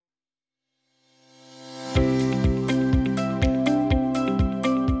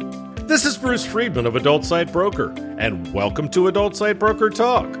Bruce Friedman of Adult Site Broker, and welcome to Adult Site Broker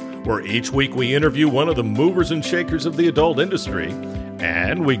Talk, where each week we interview one of the movers and shakers of the adult industry,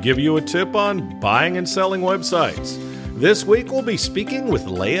 and we give you a tip on buying and selling websites. This week we'll be speaking with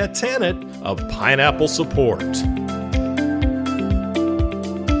Leah Tannett of Pineapple Support.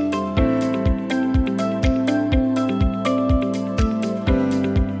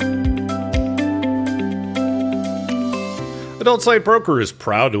 Adult Site Broker is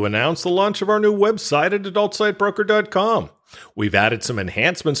proud to announce the launch of our new website at adultsitebroker.com. We've added some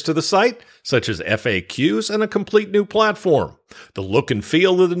enhancements to the site, such as FAQs and a complete new platform. The look and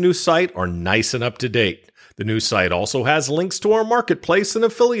feel of the new site are nice and up to date. The new site also has links to our marketplace and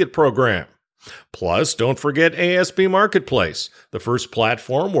affiliate program. Plus, don't forget ASB Marketplace, the first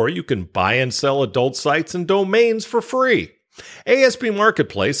platform where you can buy and sell adult sites and domains for free. ASB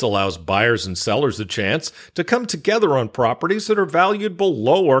Marketplace allows buyers and sellers a chance to come together on properties that are valued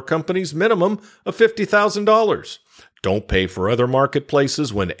below our company's minimum of $50,000. Don't pay for other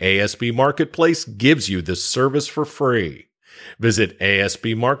marketplaces when ASB Marketplace gives you this service for free. Visit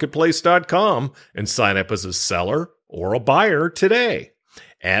asbmarketplace.com and sign up as a seller or a buyer today.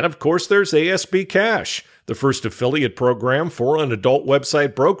 And of course, there's ASB Cash, the first affiliate program for an adult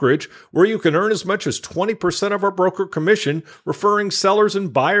website brokerage where you can earn as much as 20% of our broker commission referring sellers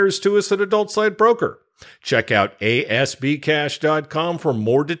and buyers to us at Adult Site Broker. Check out asbcash.com for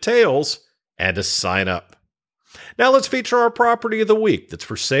more details and to sign up. Now let's feature our property of the week that's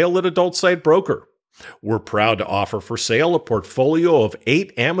for sale at Adult Site Broker. We're proud to offer for sale a portfolio of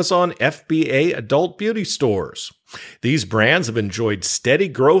 8 Amazon FBA adult beauty stores. These brands have enjoyed steady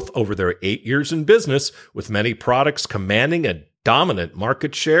growth over their 8 years in business, with many products commanding a dominant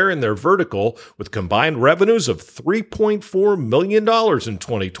market share in their vertical, with combined revenues of $3.4 million in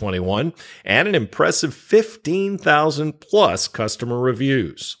 2021 and an impressive 15,000 plus customer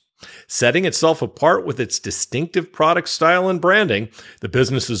reviews. Setting itself apart with its distinctive product style and branding, the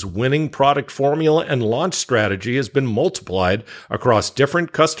business's winning product formula and launch strategy has been multiplied across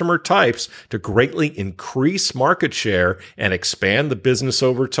different customer types to greatly increase market share and expand the business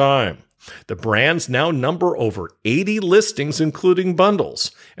over time. The brands now number over 80 listings, including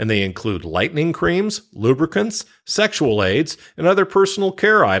bundles, and they include lightening creams, lubricants, sexual aids, and other personal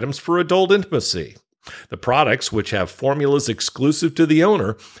care items for adult intimacy. The products, which have formulas exclusive to the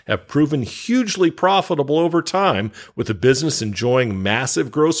owner, have proven hugely profitable over time, with the business enjoying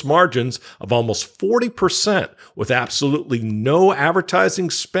massive gross margins of almost 40% with absolutely no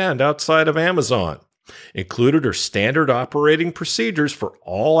advertising spend outside of Amazon. Included are standard operating procedures for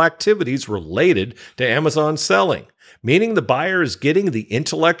all activities related to Amazon selling, meaning the buyer is getting the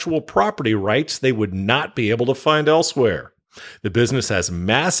intellectual property rights they would not be able to find elsewhere. The business has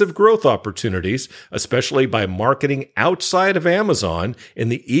massive growth opportunities, especially by marketing outside of Amazon in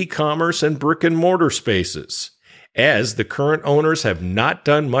the e-commerce and brick-and-mortar spaces, as the current owners have not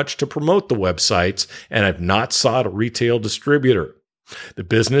done much to promote the websites and have not sought a retail distributor. The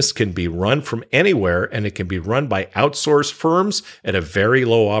business can be run from anywhere, and it can be run by outsourced firms at a very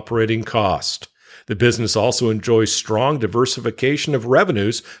low operating cost. The business also enjoys strong diversification of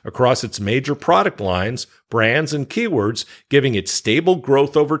revenues across its major product lines, brands, and keywords, giving it stable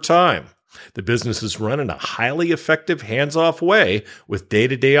growth over time. The business is run in a highly effective, hands-off way, with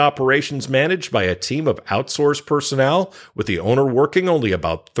day-to-day operations managed by a team of outsourced personnel, with the owner working only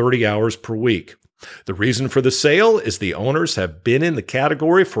about 30 hours per week. The reason for the sale is the owners have been in the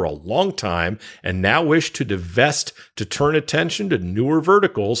category for a long time and now wish to divest to turn attention to newer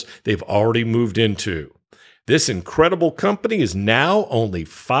verticals they've already moved into. This incredible company is now only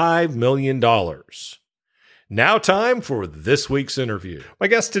 $5 million. Now time for this week's interview. My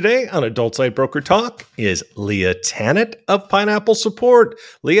guest today on Adult Site Broker Talk is Leah Tannett of Pineapple Support.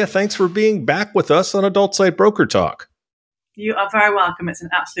 Leah, thanks for being back with us on Adult Site Broker Talk. You are very welcome. It's an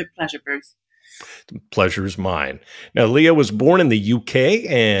absolute pleasure, Bruce. The pleasure is mine. Now, Leah was born in the UK,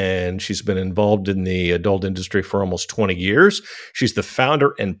 and she's been involved in the adult industry for almost 20 years. She's the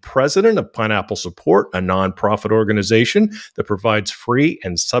founder and president of Pineapple Support, a nonprofit organization that provides free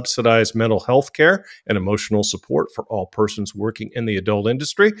and subsidized mental health care and emotional support for all persons working in the adult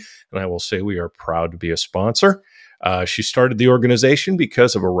industry. And I will say we are proud to be a sponsor. She started the organization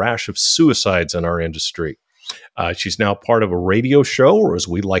because of a rash of suicides in our industry. She's now part of a radio show, or as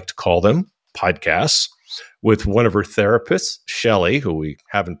we like to call them, podcasts, with one of her therapists, Shelley, who we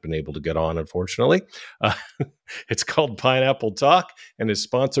haven't been able to get on, unfortunately. It's called Pineapple Talk and is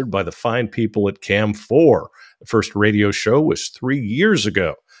sponsored by the fine people at Cam4. The first radio show was 3 years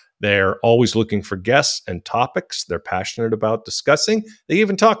ago. They're always looking for guests and topics they're passionate about discussing. They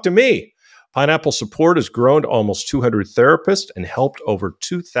even talk to me. Pineapple Support has grown to almost 200 therapists and helped over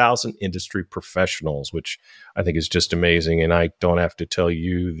 2,000 industry professionals, which I think is just amazing. And I don't have to tell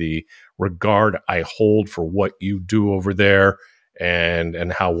you the regard I hold for what you do over there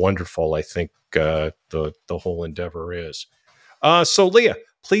and how wonderful I think the whole endeavor is. So, Leah,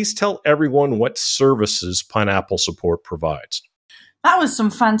 please tell everyone what services Pineapple Support provides. That was some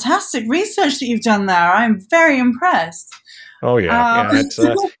fantastic research that you've done there. I'm very impressed. Oh yeah,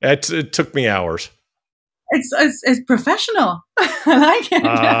 it took me hours. It's professional. I like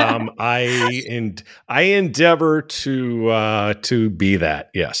it. I endeavor to be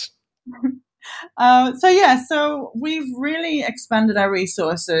that. Yes. So we've really expanded our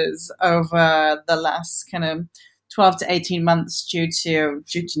resources over the last kind of 12 to 18 months due to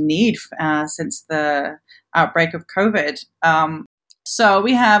need since the outbreak of COVID. So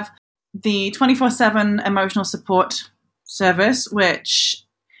we have the 24/7 emotional support service, which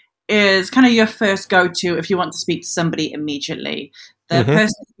is kind of your first go-to if you want to speak to somebody immediately. The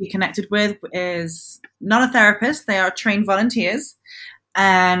person to be connected with is not a therapist. They are trained volunteers,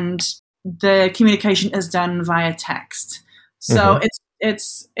 and the communication is done via text. So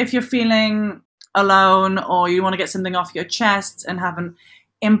it's if you're feeling alone or you want to get something off your chest and have an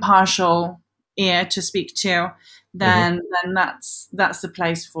impartial ear to speak to, then that's the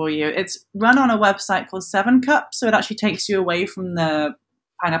place for you. It's run on a website called 7Cup, so it actually takes you away from the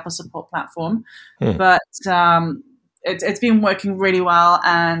Pineapple Support platform. But it's been working really well,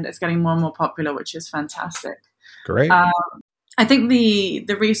 and it's getting more and more popular, which is fantastic. Great. I think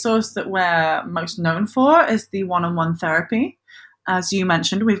the resource that we're most known for is the one-on-one therapy. As you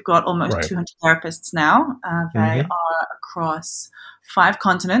mentioned, we've got almost 200 therapists now. They are across 5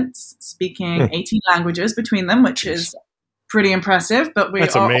 continents, speaking 18 languages between them, which is pretty impressive. But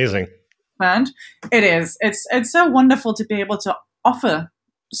that's amazing. It is. It's so wonderful to be able to offer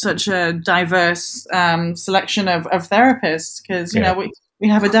such a diverse selection of therapists, because you know we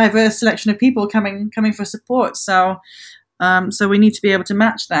have a diverse selection of people coming for support. So we need to be able to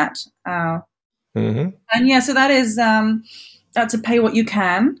match that. And so that is that's a pay what you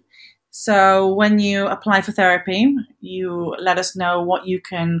can. So when you apply for therapy, you let us know what you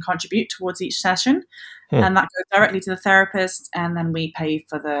can contribute towards each session, and that goes directly to the therapist, and then we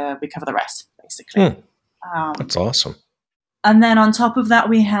cover the rest, basically. That's awesome. And then on top of that,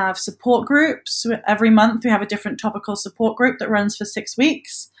 we have support groups. Every month, we have a different topical support group that runs for 6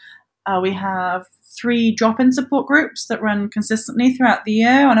 weeks. We have 3 drop-in support groups that run consistently throughout the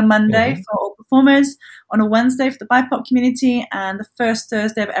year, on a Monday for all performers, on a Wednesday for the BIPOC community, and the first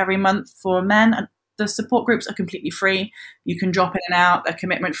Thursday of every month for men. And the support groups are completely free. You can drop in and out. They're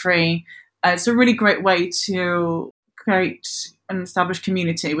commitment-free. It's a really great way to create and establish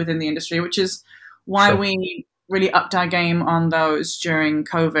community within the industry, which is why we really upped our game on those during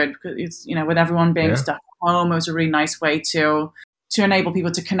COVID. Because it's, with everyone being stuck at home, it was a really nice way to enable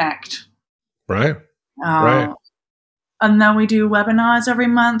people to connect. Right. And then we do webinars every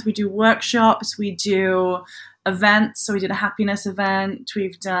month. We do workshops. We do events. So we did a happiness event.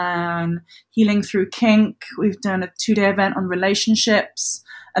 We've done healing through kink. We've done a 2-day event on relationships.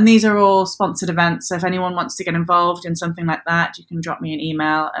 And these are all sponsored events. So if anyone wants to get involved in something like that, you can drop me an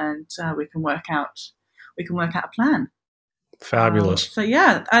email, and we can work out a plan. Fabulous.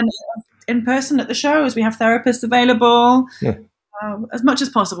 And in person at the shows, we have therapists available. As much as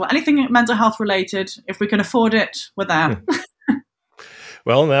possible. Anything mental health related, if we can afford it, we're there.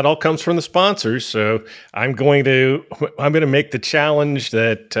 Well, and that all comes from the sponsors. So I'm going to make the challenge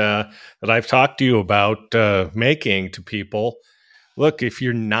that I've talked to you about making to people. Look, if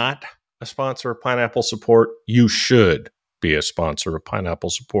you're not a sponsor of Pineapple Support, you should be a sponsor of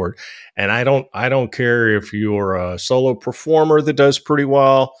Pineapple Support. And I don't care if you're a solo performer that does pretty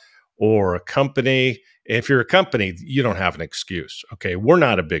well, or a company. If you're a company, you don't have an excuse. Okay, we're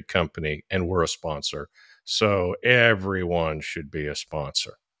not a big company, and we're a sponsor. So everyone should be a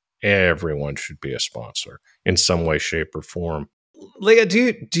sponsor. Everyone should be a sponsor in some way, shape, or form. Leah,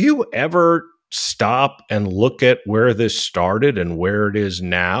 do you ever stop and look at where this started and where it is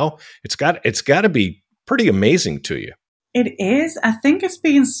now? It's got to be pretty amazing to you. It is. I think it's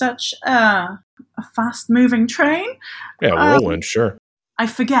been such a fast-moving train. Yeah, whirlwind, sure. I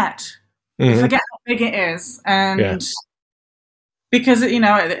forget. I forget how big it is, and because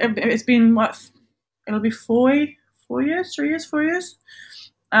it's been it'll be 4 years, 3 years, 4 years,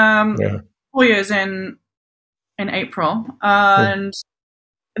 4 years in April, and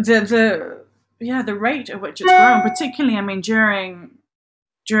the rate at which it's grown, particularly,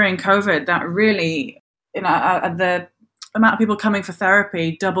 during COVID, that really, the amount of people coming for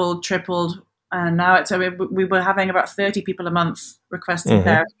therapy doubled, tripled And now we were having about 30 people a month requesting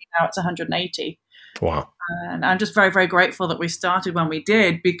therapy. Now it's 180. Wow. And I'm just very, very grateful that we started when we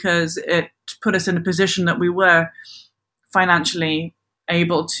did, because it put us in a position that we were financially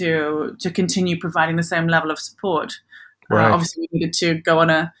able to continue providing the same level of support. Right. Obviously, we needed to go on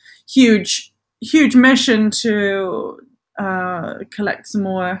a huge mission to collect some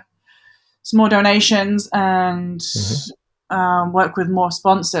more donations and work with more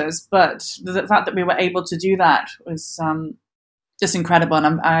sponsors. But the fact that we were able to do that was just incredible,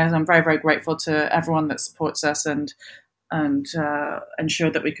 and I'm very, very grateful to everyone that supports us and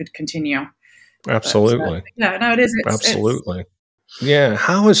ensured that we could continue. Absolutely. But, it is. Absolutely. Yeah.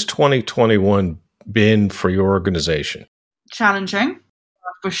 How has 2021 been for your organization? Challenging,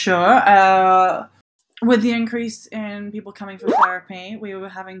 for sure. With the increase in people coming for therapy, we were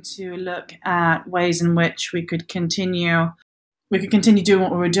having to look at ways in which we could continue doing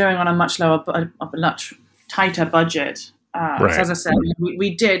what we were doing on a much much tighter budget. Right. So as I said,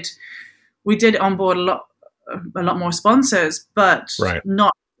 we did onboard a lot more sponsors, but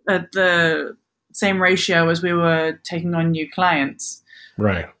not at the same ratio as we were taking on new clients.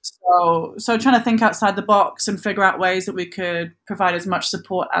 Right. So trying to think outside the box and figure out ways that we could provide as much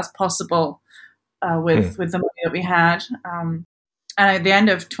support as possible with the money that we had. And at the end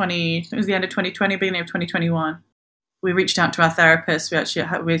of 2020, beginning of 2021, we reached out to our therapists. We actually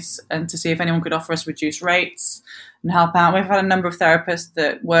and to see if anyone could offer us reduced rates and help out. We've had a number of therapists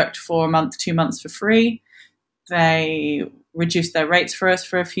that worked for a month, 2 months for free. They reduced their rates for us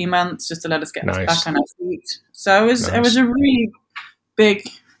for a few months just to let us get us back on our feet. So it was a really big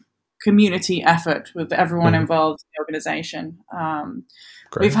community effort with everyone involved in the organization.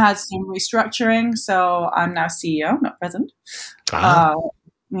 We've had some restructuring, so I'm now CEO, not president.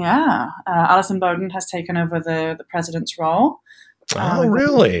 Alison Bowden has taken over the president's role. Oh,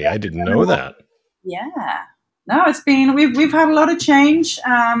 really? I didn't know that. Yeah. No, we've had a lot of change.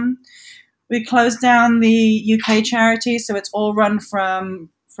 We closed down the UK charity, so it's all run from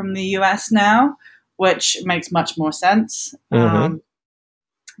the US now, which makes much more sense.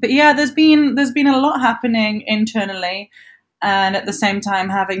 But yeah, there's been a lot happening internally, and at the same time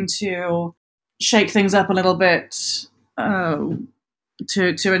having to shake things up a little bit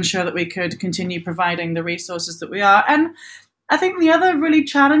to ensure that we could continue providing the resources that we are. And I think the other really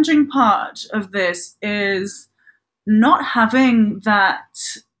challenging part of this is not having that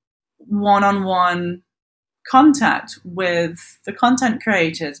one-on-one contact with the content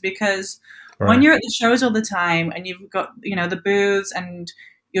creators, because when you're at the shows all the time and you've got the booths and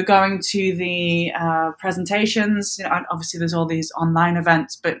you're going to the presentations, and obviously there's all these online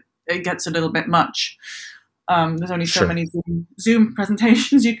events, but it gets a little bit much. There's only so many Zoom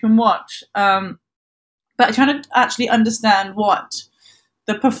presentations you can watch. But trying to actually understand what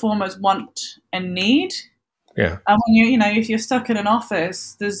the performers want and need. Yeah. And when if you're stuck in an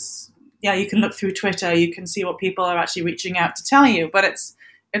office, you can look through Twitter, you can see what people are actually reaching out to tell you, but it's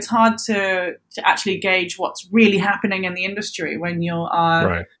hard to actually gauge what's really happening in the industry when you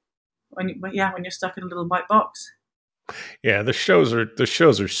are when you're stuck in a little white box. Yeah, the shows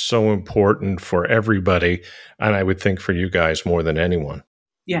are so important for everybody, and I would think for you guys more than anyone.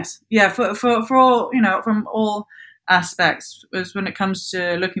 Yes, yeah, for all from all aspects. As when it comes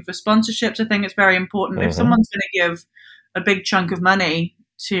to looking for sponsorships, I think it's very important. If someone's going to give a big chunk of money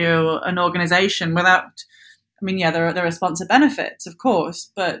to an organization there are sponsor benefits, of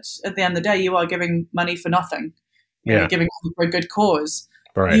course, but at the end of the day, you are giving money for nothing. You're giving it for a good cause.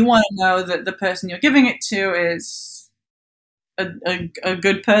 Right. You want to know that the person you're giving it to is a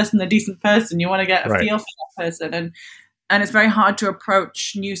good person, a decent person. You want to get a feel for that person, and it's very hard to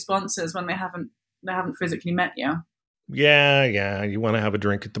approach new sponsors when they haven't physically met you. Yeah. You want to have a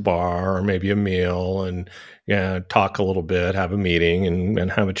drink at the bar or maybe a meal and talk a little bit, have a meeting and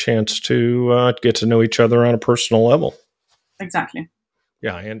have a chance to get to know each other on a personal level. Exactly.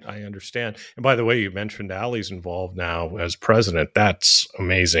 Yeah, I understand. And by the way, you mentioned Allie's involved now as president. That's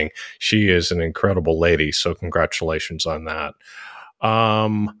amazing. She is an incredible lady. So congratulations on that.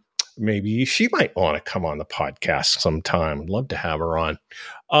 Maybe she might want to come on the podcast sometime. I'd love to have her on.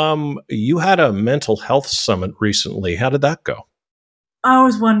 You had a mental health summit recently. How did that go? Oh, it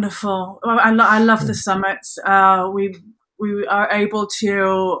was wonderful. I love the summits. We are able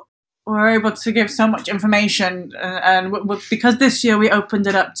to. We're able to give so much information, and because this year we opened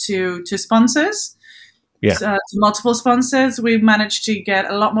it up to sponsors, to multiple sponsors, we've managed to get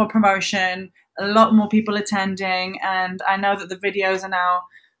a lot more promotion, a lot more people attending, and I know that the videos are now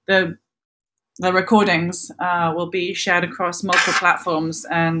the recordings will be shared across multiple platforms,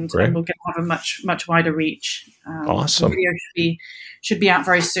 and we'll have a much wider reach. Awesome. The video should be out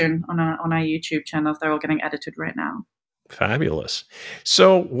very soon on our YouTube channel. They're all getting edited right now. Fabulous.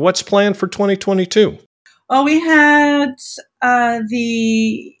 So what's planned for 2022? Well, we had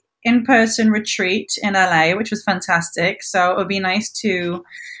the in-person retreat in LA, which was fantastic. So it would be nice to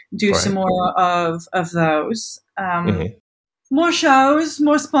do some more of those. More shows,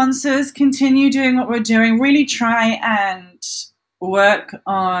 more sponsors, continue doing what we're doing, really try and work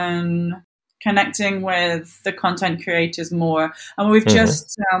on connecting with the content creators more. And we've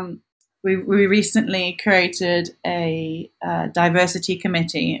just, we recently created a diversity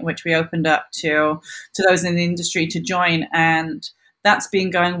committee, which we opened up to those in the industry to join. And that's been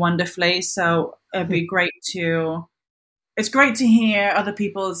going wonderfully. So it'd be it's great to hear other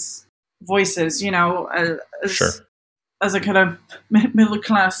people's voices, as a kind of middle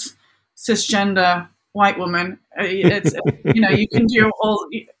class cisgender white woman. It's you can do all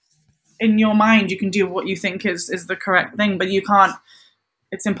in your mind. You can do what you think is the correct thing, but you can't.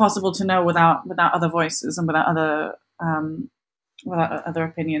 It's impossible to know without other voices and without other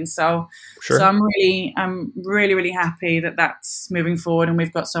opinions. So I'm really happy that that's moving forward, and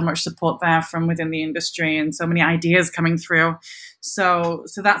we've got so much support there from within the industry and so many ideas coming through. So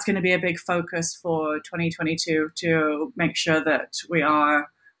that's going to be a big focus for 2022 to make sure that we are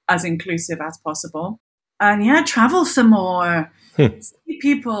as inclusive as possible. And travel some more, see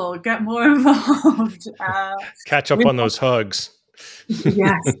people, get more involved. Catch up on those hugs.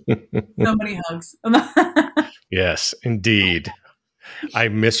 Yes, so many hugs. Yes, indeed. I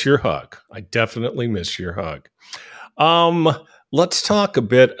miss your hug. I definitely miss your hug. Let's talk a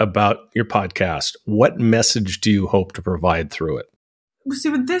bit about your podcast. What message do you hope to provide through it? See,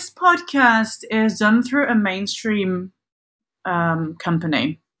 with this podcast is done through a mainstream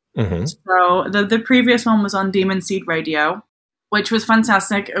company. So the previous one was on Demon Seed Radio, which was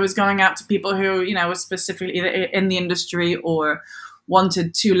fantastic. It was going out to people who, were specifically either in the industry or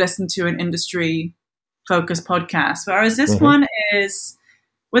wanted to listen to an industry-focused podcast. Whereas this one is,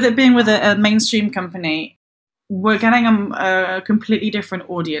 with it being with a mainstream company, we're getting a completely different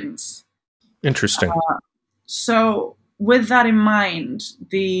audience. Interesting. So with that in mind,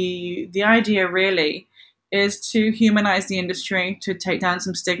 the idea really is to humanize the industry, to take down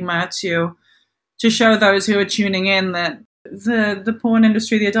some stigma, to show those who are tuning in that the porn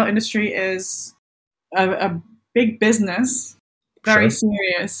industry, the adult industry, is a big business, very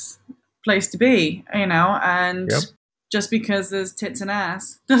serious place to be, and just because there's tits and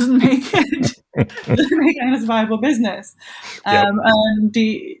ass doesn't make it a viable business. And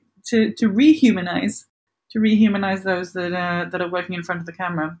to rehumanize those that are working in front of the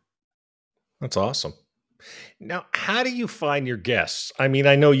camera. That's awesome. Now, how do you find your guests? I mean,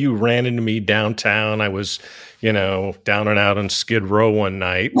 I know you ran into me downtown. I was, down and out on Skid Row one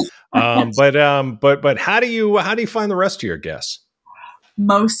night. But how do you find the rest of your guests?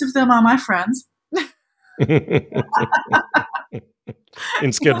 Most of them are my friends.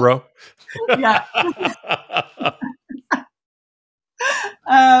 In Skid Row? Yeah.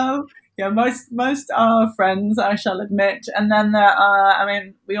 Most are friends, I shall admit. And then there are,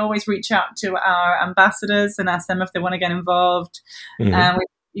 we always reach out to our ambassadors and ask them if they want to get involved. And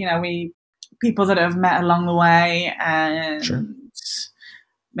we people that have met along the way and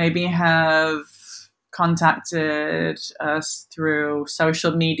maybe have contacted us through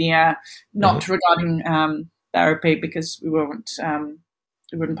social media, not regarding therapy, because we wouldn't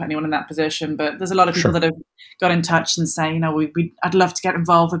put anyone in that position. But there's a lot of people that have got in touch and say, I'd love to get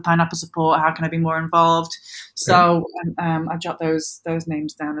involved with Pineapple Support. How can I be more involved? So I jot those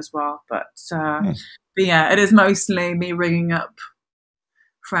names down as well. But it is mostly me ringing up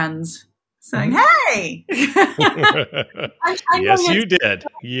friends saying, "Hey." Yes, you did.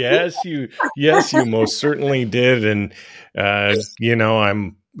 Yes, you most certainly did. And I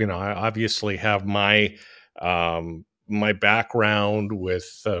obviously have my my background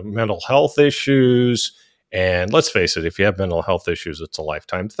with mental health issues. And let's face it, if you have mental health issues, it's a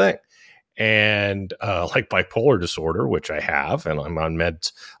lifetime thing. And like bipolar disorder, which I have, and I'm on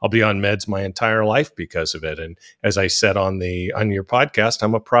meds. I'll be on meds my entire life because of it. And as I said on your podcast,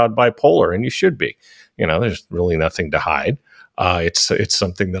 I'm a proud bipolar, and you should be. There's really nothing to hide. It's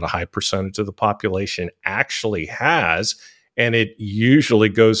something that a high percentage of the population actually has, and it usually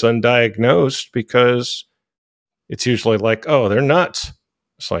goes undiagnosed because it's usually like, oh, they're nuts.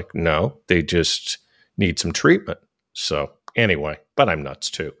 It's like, no, they just need some treatment. So anyway, but I'm nuts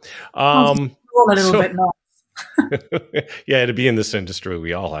too. A little bit nuts. Yeah, to be in this industry,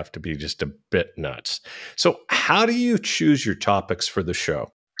 we all have to be just a bit nuts. So how do you choose your topics for the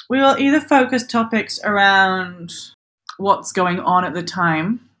show? we will either focus topics around what's going on at the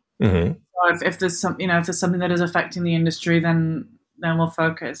time. Mm-hmm. Or if there's some, if there's something that is affecting the industry, then we'll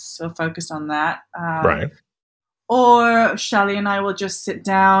focus on that. Right. Or Shelley and I will just sit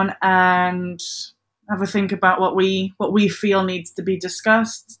down and have a think about what we feel needs to be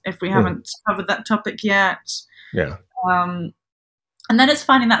discussed if we haven't covered that topic yet. Yeah. And then it's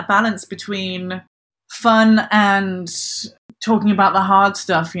finding that balance between fun and talking about the hard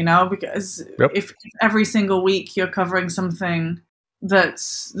stuff, because if every single week you're covering something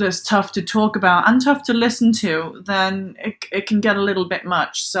that's tough to talk about and tough to listen to, then it can get a little bit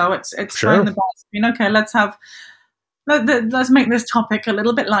much. So it's finding the balance between, okay, let's make this topic a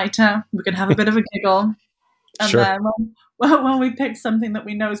little bit lighter. We can have a bit of a giggle. And then when we pick something that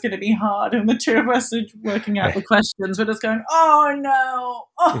we know is going to be hard and the two of us are working out the questions, we're just going, oh no.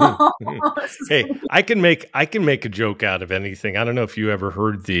 Hey, I can make a joke out of anything. I don't know if you ever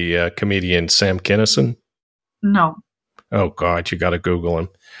heard the comedian Sam Kinison. No. Oh God, you got to Google him.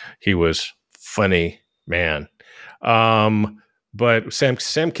 He was funny, man. But Sam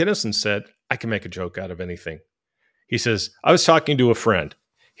Kinison said, I can make a joke out of anything. He says, I was talking to a friend.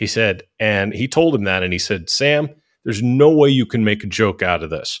 He said, and he told him that, and he said, Sam, there's no way you can make a joke out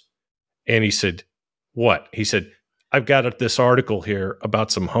of this. And he said, what? He said, I've got this article here about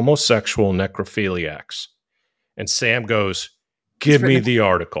some homosexual necrophiliacs. And Sam goes, give me the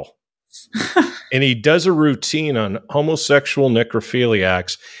article. And he does a routine on homosexual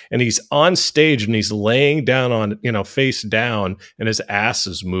necrophiliacs, and he's on stage and he's laying down on, face down, and his ass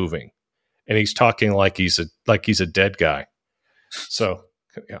is moving. And he's talking like he's a dead guy. So,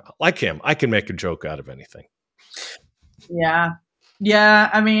 like him, I can make a joke out of anything. Yeah.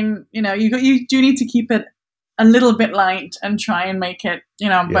 I mean, you do need to keep it a little bit light and try and make it,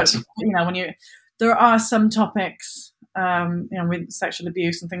 But there are some topics, with sexual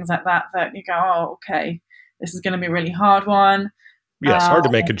abuse and things like that you go, oh, okay, this is going to be a really hard one. Yes, hard to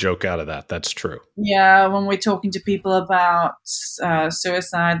make a joke out of that. That's true. Yeah, when we're talking to people about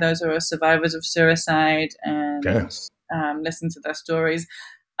suicide, those who are survivors of suicide, and listen to their stories.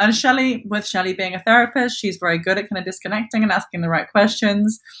 And Shelley, with Shelley being a therapist, she's very good at kind of disconnecting and asking the right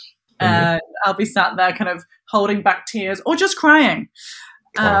questions. I'll be sat there kind of holding back tears or just crying.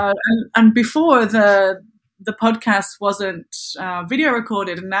 And before the podcast wasn't video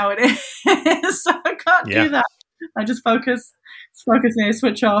recorded, and now it is, so I can't do that. I just focus here,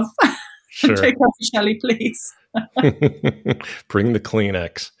 switch off. Sure. Take off Shelley, please. Bring the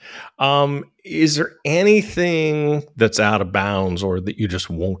Kleenex. Is there anything that's out of bounds or that you just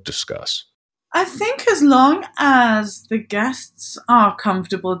won't discuss? I think as long as the guests are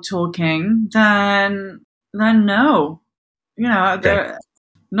comfortable talking, then no. Not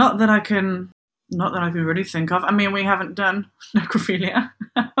that I can really think of. I mean, we haven't done necrophilia.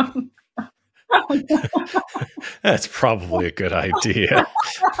 That's probably a good idea.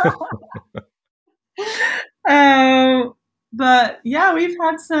 But yeah, we've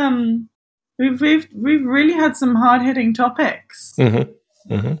really had some hard-hitting topics.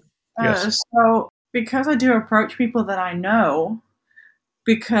 Mm-hmm. Mm-hmm. Yes. So because I do approach people that I know,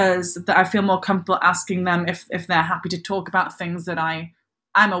 because I feel more comfortable asking them if they're happy to talk about things that I'm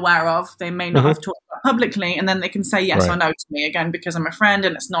aware of, they may not have talked about publicly, and then they can say yes or no to me, again, because I'm a friend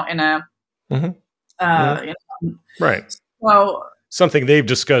and it's not in a right. So something they've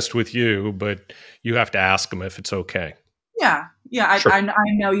discussed with you, but you have to ask them if it's okay. Yeah. Sure. I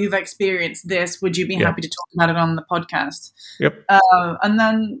know you've experienced this. Would you be happy to talk about it on the podcast? Yep. And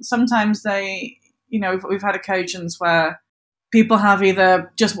then sometimes we've had occasions where people have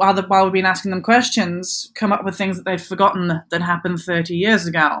either just while we've been asking them questions, come up with things that they've forgotten that happened 30 years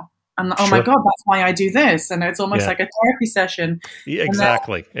ago. And my God, that's why I do this. And it's almost like a therapy session. Yeah,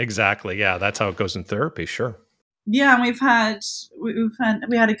 exactly. Yeah, that's how it goes in therapy. Sure. Yeah, and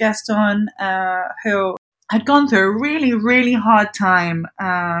we had a guest on who had gone through a really, really hard time.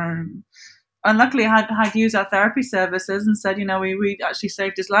 And luckily had used our therapy services and said, we actually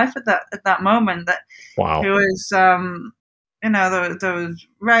saved his life at that moment. That wow. He was, there was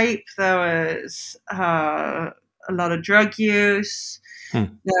rape, there was a lot of drug use.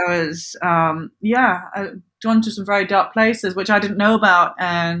 There was, gone to some very dark places, which I didn't know about,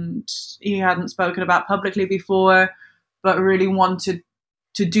 and he hadn't spoken about publicly before, but really wanted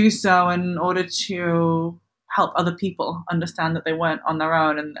to do so in order to help other people understand that they weren't on their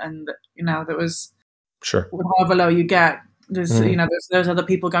own, and there was, sure, however low you get, there's there's other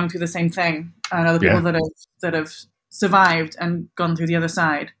people going through the same thing, and other people that have survived and gone through the other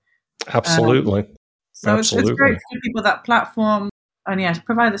side. Absolutely. So It's great to give people that platform and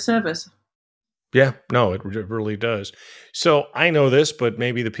provide the service. Yeah, no, it really does. So I know this, but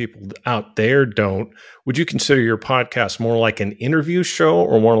maybe the people out there don't. Would you consider your podcast more like an interview show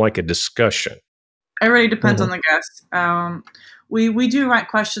or more like a discussion? It really depends Hmm. on the guest. We do write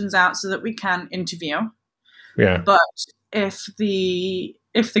questions out so that we can interview, Yeah. but if the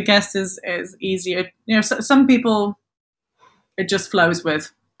guest is easier, some people it just flows with,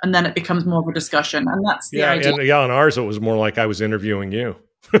 and then it becomes more of a discussion, and that's the Yeah. idea. And yeah, on ours, it was more like I was interviewing you.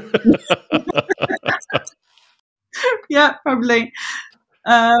 Yeah, probably.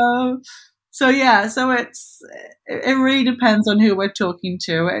 Um, so it really depends on who we're talking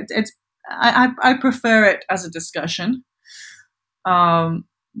to. I prefer it as a discussion.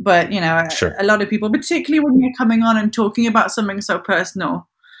 But Sure. a lot of people, particularly when you're coming on and talking about something so personal,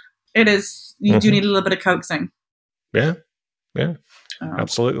 you do Hmm. need a little bit of coaxing. Yeah. Yeah. Uh,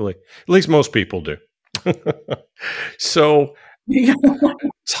 Absolutely. At least most people do. So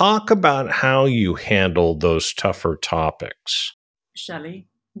talk about how you handle those tougher topics. Shelley.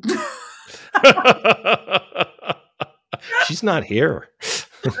 She's not here.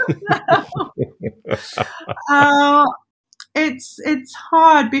 uh, it's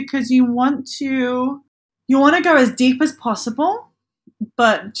hard because you want to go as deep as possible,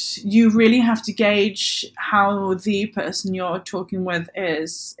 but you really have to gauge how the person you're talking with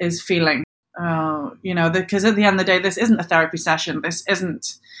is feeling. Because at the end of the day, this isn't a therapy session. This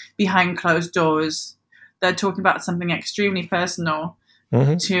isn't behind closed doors. They're talking about something extremely personal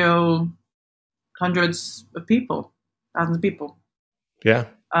Hmm. to hundreds of people, thousands of people. Yeah.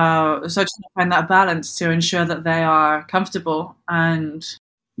 So just find that balance to ensure that they are comfortable, and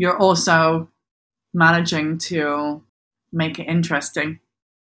you're also managing to make it interesting.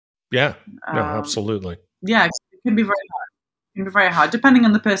 Yeah. No, Um, absolutely. yeah, it can be very hard. It can be very hard, depending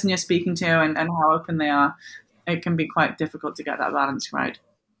on the person you're speaking to and how open they are. It can be quite difficult to get that balance right.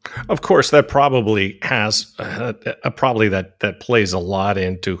 Of course, that probably has probably that plays a lot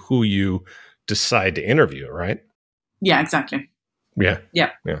into who you decide to interview, right? Yeah, exactly. Yeah. Yeah.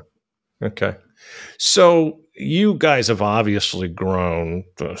 Yeah. Okay. So you guys have obviously grown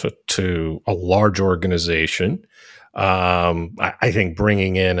to a large organization. I think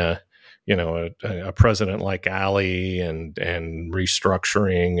bringing in a president like Ali and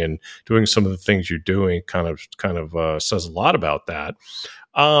restructuring and doing some of the things you're doing kind of says a lot about that.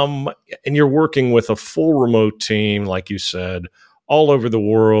 Um, and you're working with a full remote team, like you said, all over the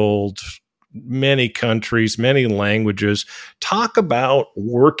world, many countries, many languages. Talk about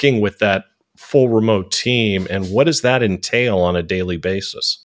working with that full remote team and what does that entail on a daily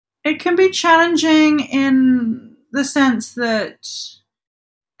basis? It can be challenging in the sense that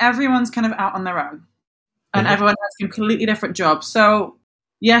everyone's kind of out on their own and Hmm. everyone has completely different jobs. So,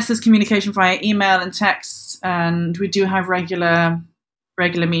 yes, there's communication via email and text, and we do have regular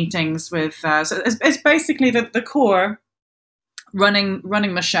meetings with. So it's basically the core running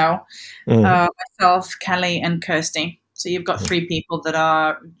the show. Hmm. Myself, Kelly, and Kirsty. So you've got three people that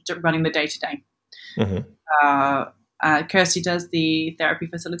are running the day to day. Hmm. Kirsty does the therapy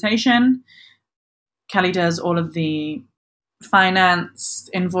facilitation. Kelly does all of the finance,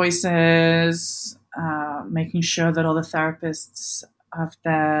 invoices, making sure that all the therapists have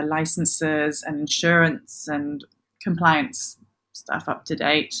their licenses and insurance and compliance stuff up to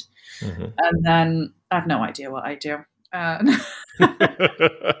date. Hmm. And then I have no idea what I do. Uh,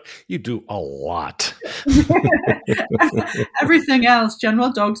 You do a lot. Everything else,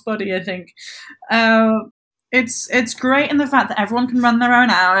 general dog's body, I think. It's great in the fact that everyone can run their own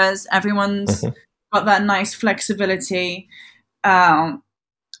hours. Everyone's Mhm. got that nice flexibility. Um,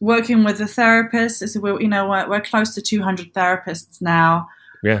 Working with a therapist is we're close to 200 therapists now,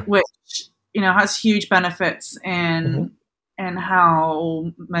 Yeah. which has huge benefits Hmm. in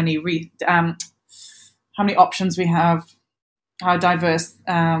how many options we have, how diverse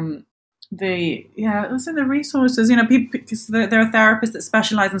also the resources. People, because there are therapists that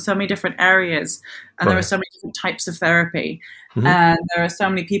specialize in so many different areas, and there are Right. so many different types of therapy, Hmm. and there are so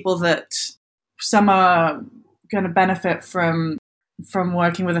many people that some are going to benefit from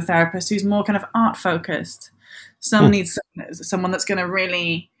working with a therapist who's more kind of art focused. Some Hmm. need someone that's going to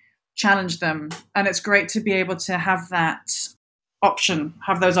really challenge them, and it's great to be able to have those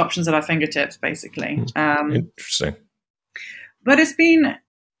options at our fingertips, basically. Interesting. But it's been,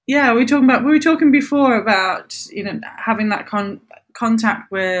 yeah, we were talking before about having that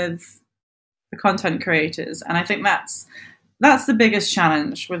contact with the content creators, and I think that's the biggest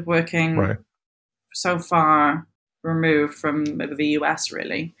challenge with working Right. so far removed from the US,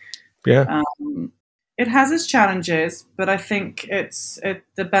 really. Yeah. It has its challenges, but I think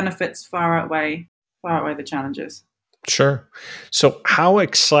the benefits far outweigh the challenges. Sure. So how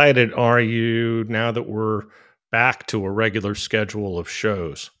excited are you now that we're back to a regular schedule of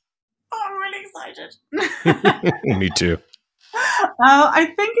shows? Oh, I'm really excited. Me too. I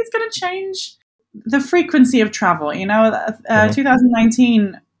think it's going to change the frequency of travel.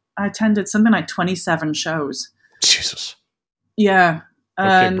 2019, I attended something like 27 shows. Jesus. Yeah.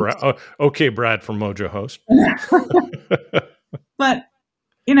 Okay, Brad from Mojo Host. But,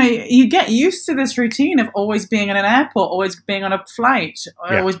 you get used to this routine of always being in an airport, always being on a flight,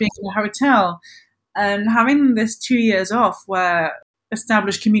 always being in a hotel. And having this 2 years off where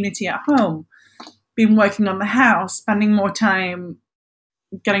established community at home, been working on the house, spending more time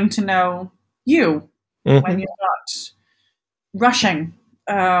getting to know you when you're not rushing.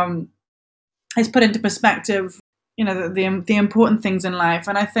 It's put into perspective, the important things in life.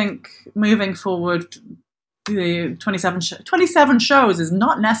 And I think moving forward, the 27 shows is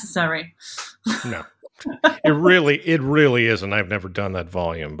not necessary. No, it really isn't. I've never done that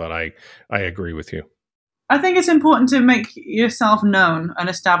volume, but I agree with you. I think it's important to make yourself known and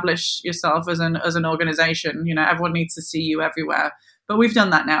establish yourself as an organization. Everyone needs to see you everywhere, but we've done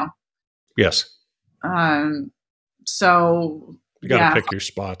that now. Yes. So you got to pick your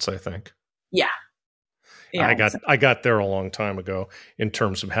spots, I think. Yeah. I got there a long time ago in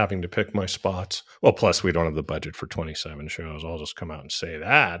terms of having to pick my spots. Well, plus we don't have the budget for 27 shows. I'll just come out and say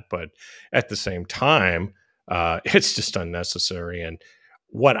that. But at the same time, it's just unnecessary. And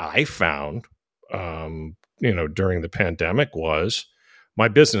what I found, during the pandemic was my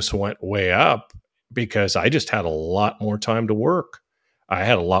business went way up because I just had a lot more time to work. I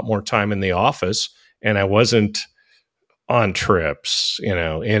had a lot more time in the office, and I wasn't on trips, in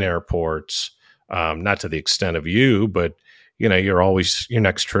airports. Not to the extent of you, but your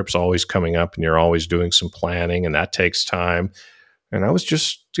next trip's always coming up, and you're always doing some planning, and that takes time. And I was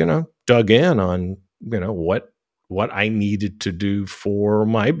just, dug in on, what I needed to do for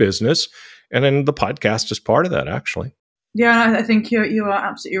my business. And then the podcast is part of that, actually. Yeah, I think you are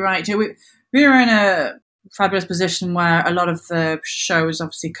absolutely right. We were in a fabulous position where a lot of the shows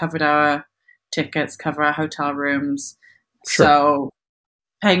obviously covered our tickets, cover our hotel rooms. Sure. So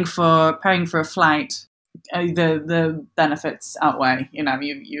paying for a flight, the benefits outweigh.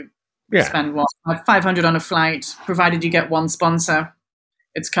 You spend like $500 on a flight, provided you get one sponsor,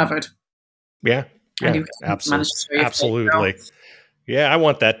 it's covered. Yeah, absolutely. Yeah, I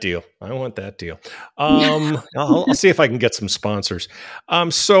want that deal. I'll see if I can get some sponsors.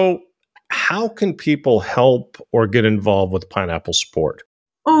 So how can people help or get involved with Pineapple Sport?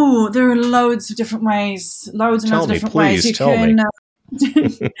 Oh, there are loads of different ways. Ways.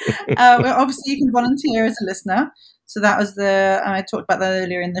 Obviously, you can volunteer as a listener. So that was I talked about that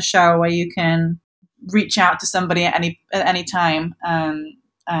earlier in the show, where you can reach out to somebody at any time, and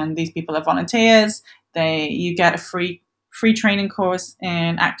these people are volunteers. You get a free training course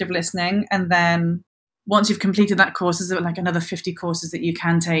in active listening, and then once you've completed that course, there's like another 50 courses that you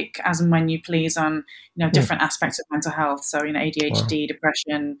can take as and when you please on different aspects of mental health. So ADHD,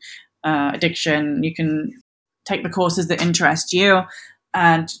 depression, addiction. You can take the courses that interest you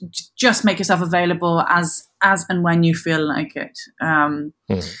and just make yourself available as and when you feel like it. So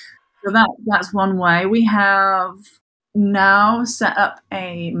that's one way. We have now set up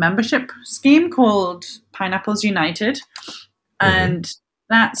a membership scheme called Pineapples United, and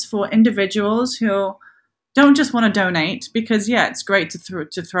that's for individuals who don't just want to donate, because it's great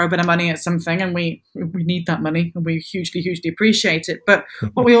to throw a bit of money at something, and we need that money, and we hugely appreciate it. But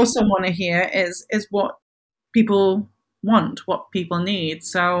what we also want to hear is what people want, what people need.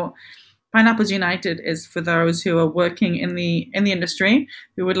 So Pineapples United is for those who are working in the industry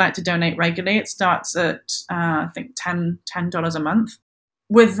who would like to donate regularly. It starts at I think $10 a month.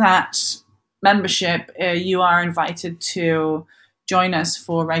 With that membership, you are invited to join us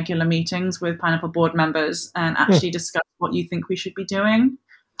for regular meetings with Pineapple board members and actually discuss what you think we should be doing,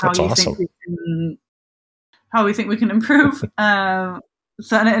 how we think we can improve. And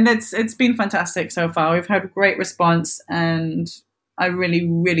it's been fantastic so far. We've had a great response, and I really,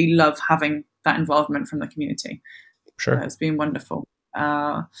 really love having that involvement from the community. Sure. It's been wonderful.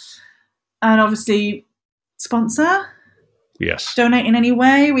 And obviously, sponsor. Yes. Donate in any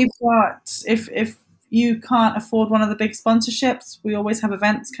way. We've got, if you can't afford one of the big sponsorships, we always have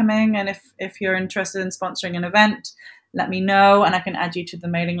events coming. And if you're interested in sponsoring an event, let me know, and I can add you to the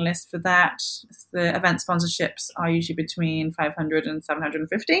mailing list for that. The event sponsorships are usually between $500 and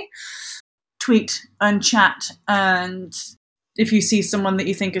 $750. Tweet and chat, and if you see someone that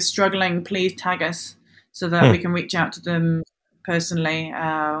you think is struggling, please tag us so that we can reach out to them personally.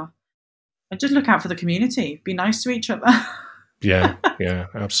 And just look out for the community. Be nice to each other. Yeah,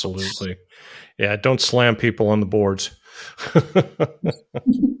 absolutely. Yeah, don't slam people on the boards.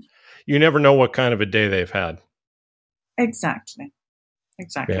 You never know what kind of a day they've had. Exactly.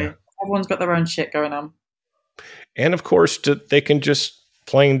 Yeah. Everyone's got their own shit going on. And of course, they can just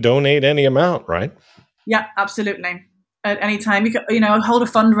plain donate any amount, right? Yeah, absolutely. At any time, you can, hold a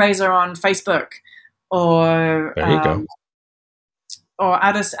fundraiser on Facebook, or There you go. Or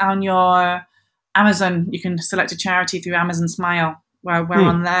add us on your Amazon. You can select a charity through Amazon Smile. We're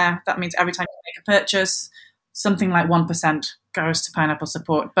on there. That means every time you make a purchase, something like 1% goes to Pineapple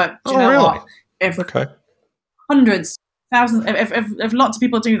Support. But do you know really? what? If hundreds, thousands, if lots of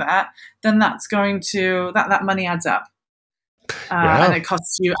people do that, then that's going to that money adds up, and it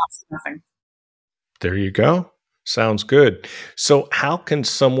costs you absolutely nothing. There you go. Sounds good. So how can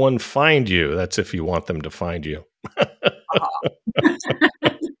someone find you? That's if you want them to find you.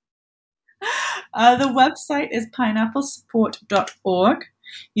 The website is pineapplesupport.org.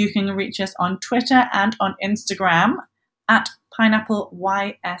 You can reach us on Twitter and on Instagram at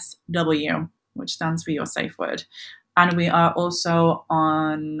pineappleYSW, which stands for Your Safe Word. And we are also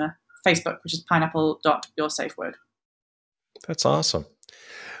on Facebook, which is pineapple.yoursafeword. That's awesome.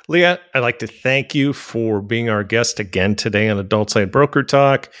 Leah, I'd like to thank you for being our guest again today on Adult Site Broker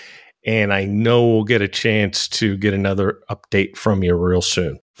Talk. And I know we'll get a chance to get another update from you real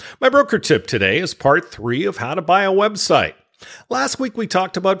soon. My broker tip today is part 3 of how to buy a website. Last week, we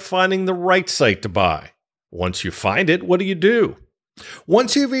talked about finding the right site to buy. Once you find it, what do?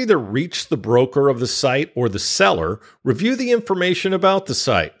 Once you've either reached the broker of the site or the seller, review the information about the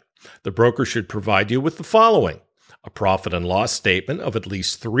site. The broker should provide you with the following: a profit and loss statement of at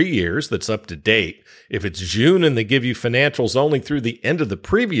least 3 years that's up to date. If it's June and they give you financials only through the end of the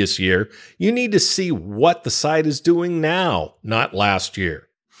previous year, you need to see what the site is doing now, not last year.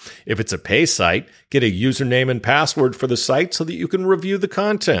 If it's a pay site, get a username and password for the site so that you can review the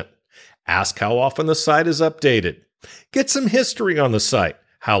content. Ask how often the site is updated. Get some history on the site,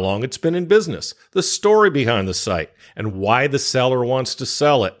 how long it's been in business, the story behind the site, and why the seller wants to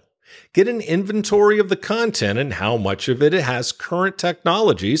sell it. Get an inventory of the content and how much of it has current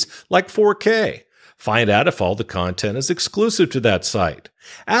technologies like 4K. Find out if all the content is exclusive to that site.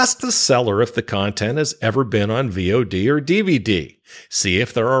 Ask the seller if the content has ever been on VOD or DVD. See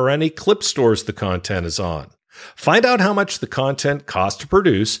if there are any clip stores the content is on. Find out how much the content costs to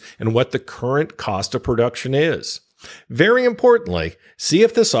produce and what the current cost of production is. Very importantly, see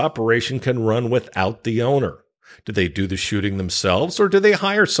if this operation can run without the owner. Do they do the shooting themselves or do they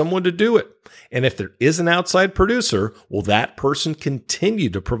hire someone to do it? And if there is an outside producer, will that person continue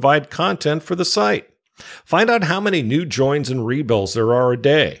to provide content for the site? Find out how many new joins and rebuilds there are a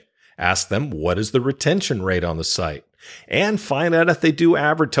day. Ask them what is the retention rate on the site. And find out if they do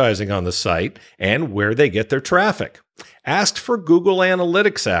advertising on the site and where they get their traffic. Ask for Google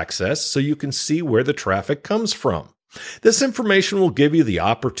Analytics access so you can see where the traffic comes from. This information will give you the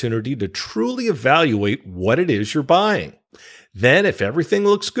opportunity to truly evaluate what it is you're buying. Then, if everything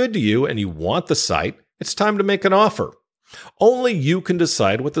looks good to you and you want the site, it's time to make an offer. Only you can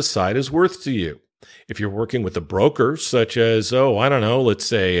decide what the site is worth to you. If you're working with a broker, such as, let's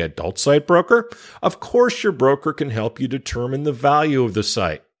say Adult Site Broker, of course your broker can help you determine the value of the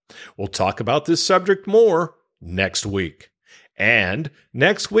site. We'll talk about this subject more next week. And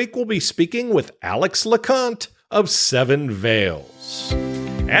next week we'll be speaking with Alex LeConte of Seven Veils.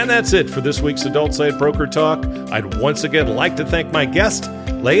 And that's it for this week's Adult Site Broker Talk. I'd once again like to thank my guest,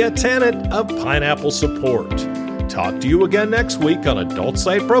 Leah Tanit of Pineapple Support. Talk to you again next week on Adult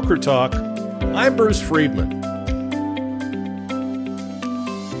Site Broker Talk. I'm Bruce Friedman.